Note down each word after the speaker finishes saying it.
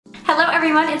Hello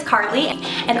everyone, it's Carly,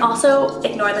 and also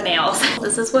ignore the nails.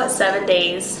 This is what 7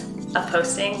 days of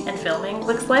posting and filming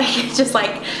looks like. It's just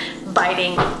like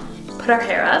biting. Put our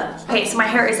hair up. Okay, so my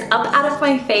hair is up out of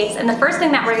my face, and the first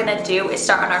thing that we're gonna do is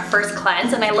start on our first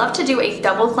cleanse, and I love to do a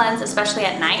double cleanse, especially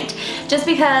at night, just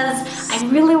because I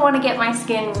really want to get my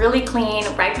skin really clean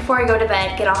right before I go to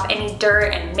bed, get off any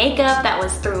dirt and makeup that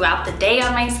was throughout the day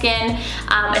on my skin.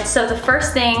 And so the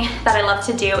first thing that I love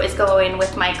to do is go in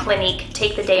with my Clinique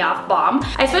Take the Day Off Balm.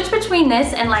 I switch between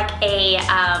this and like a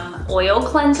oil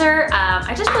cleanser.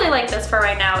 I just really like this for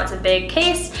right now. It's a big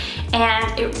case,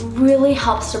 and it really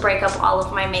helps to break up all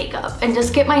of my makeup and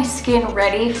just get my skin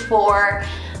ready for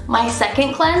my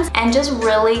second cleanse and just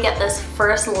really get this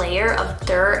first layer of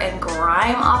dirt and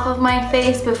grime off of my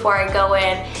face before I go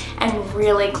in and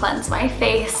really cleanse my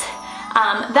face.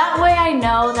 That way I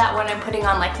know that when I'm putting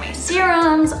on like my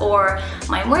serums or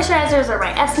my moisturizers or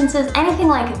my essences, anything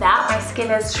like that, my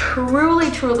skin is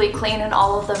truly clean and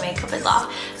all of the makeup is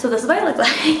off. So this is what I look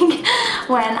like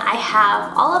when I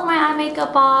have all of my eye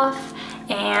makeup off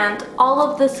and all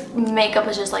of this makeup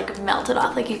is just like melted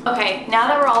off. Okay, now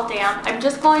that we're all damp, I'm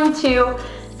just going to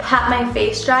pat my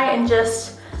face dry and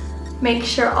just make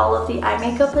sure all of the eye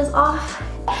makeup is off.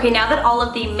 Okay, now that all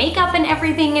of the makeup and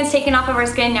everything is taken off of our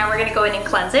skin, now we're gonna go in and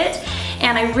cleanse it.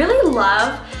 And I really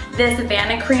love this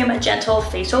Vanicream Gentle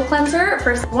Facial Cleanser.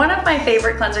 One of my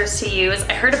favorite cleansers to use.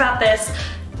 I heard about this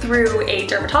through a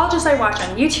dermatologist I watch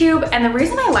on YouTube, and the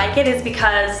reason I like it is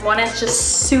because one, it's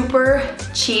just super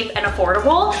cheap and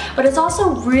affordable, but it's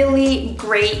also really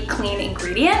great clean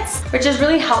ingredients, which is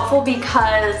really helpful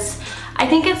because I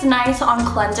think it's nice on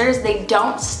cleansers, they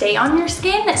don't stay on your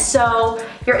skin, so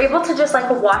you're able to just like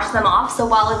wash them off. So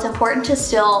while it's important to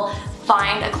still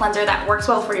find a cleanser that works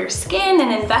well for your skin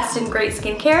and invest in great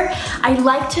skincare, I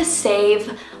like to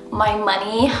save my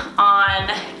money on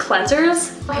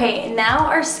cleansers. Okay, now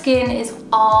our skin is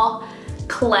all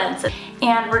cleansed,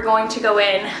 and we're going to go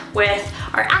in with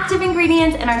our active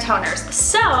ingredients and our toners.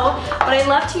 So what I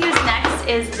love to use next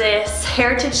is this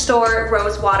Heritage Store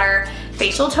Rose Water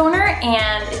facial toner,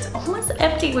 and it's almost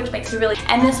empty, which makes me really,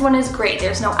 and this one is great.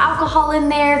 There's no alcohol in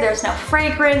there, there's no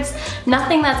fragrance,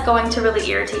 nothing that's going to really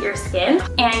irritate your skin,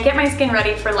 and get my skin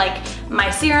ready for like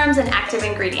my serums and active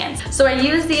ingredients. So I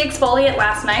used the exfoliant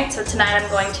last night, so tonight I'm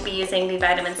going to be using the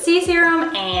vitamin C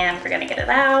serum, and we're gonna get it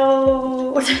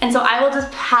out. And so I will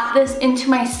just pat this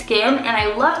into my skin, and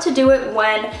I love to do it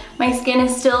when my skin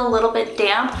is still a little bit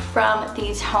damp from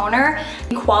the toner.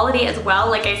 Quality as well,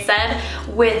 like I said,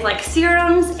 with like serums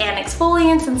and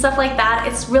exfoliants and stuff like that,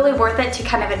 it's really worth it to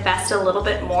kind of invest a little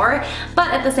bit more,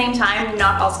 but at the same time,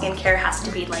 not all skincare has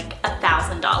to be like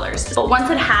 $1,000. But once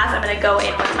it has, I'm gonna go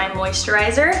in with my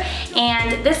moisturizer,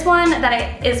 and this one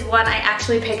is one I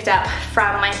actually picked up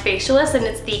from my facialist, and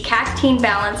it's the Cactine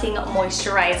Balancing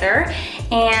Moisturizer,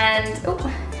 and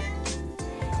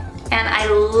I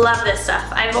love this stuff.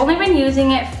 I've only been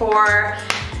using it for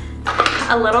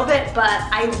a little bit, but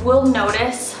I will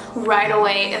notice right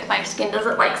away if my skin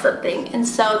doesn't like something, and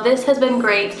so this has been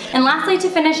great. And lastly, to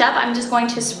finish up, I'm just going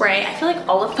to spray. I feel like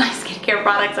all of my skincare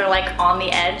products are like on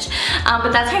the edge,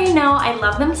 but that's how you know I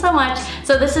love them so much.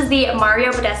 So this is the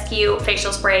Mario Badescu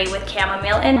facial spray with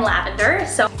chamomile and lavender.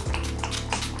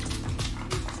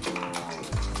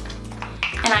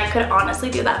 And I could honestly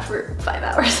do that for 5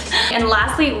 hours. And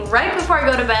lastly, right before I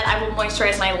go to bed, I will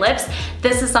moisturize my lips.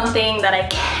 This is something that I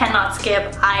cannot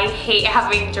skip. I hate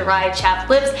having dry, chapped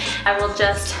lips. I will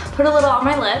just put a little on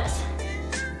my lips.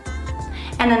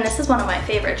 And then this is one of my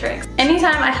favorite tricks.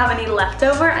 Anytime I have any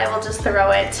leftover, I will just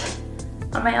throw it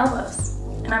on my elbows.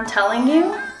 And I'm telling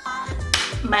you,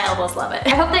 my elbows love it.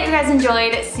 I hope that you guys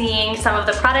enjoyed seeing some of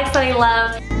the products that I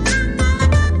love.